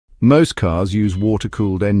Most cars use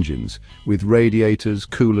water-cooled engines, with radiators,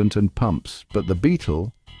 coolant and pumps, but the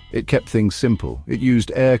Beetle, it kept things simple. It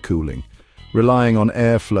used air cooling, relying on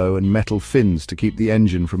airflow and metal fins to keep the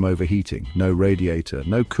engine from overheating. No radiator,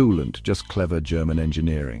 no coolant, just clever German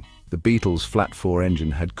engineering. The Beetle's flat-four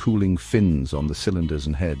engine had cooling fins on the cylinders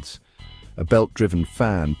and heads. A belt-driven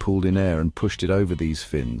fan pulled in air and pushed it over these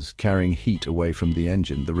fins, carrying heat away from the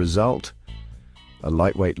engine. The result? A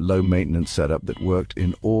lightweight, low-maintenance setup that worked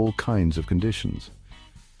in all kinds of conditions.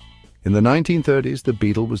 In the 1930s, the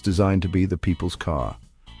Beetle was designed to be the people's car.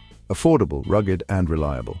 Affordable, rugged and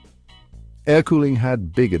reliable. Air cooling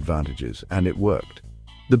had big advantages, and it worked.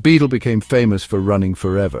 The Beetle became famous for running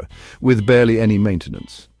forever, with barely any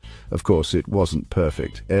maintenance. Of course, it wasn't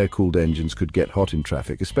perfect. Air-cooled engines could get hot in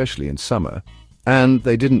traffic, especially in summer, and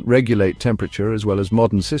they didn't regulate temperature as well as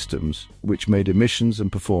modern systems, which made emissions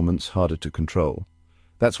and performance harder to control.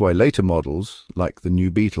 That's why later models, like the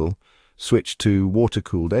new Beetle, switched to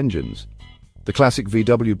water-cooled engines. The classic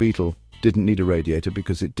VW Beetle didn't need a radiator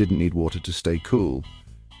because it didn't need water to stay cool.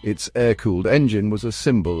 Its air-cooled engine was a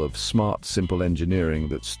symbol of smart, simple engineering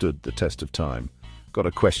that stood the test of time. Got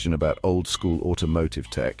a question about old-school automotive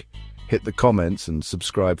tech? Hit the comments and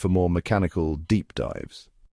subscribe for more mechanical deep dives.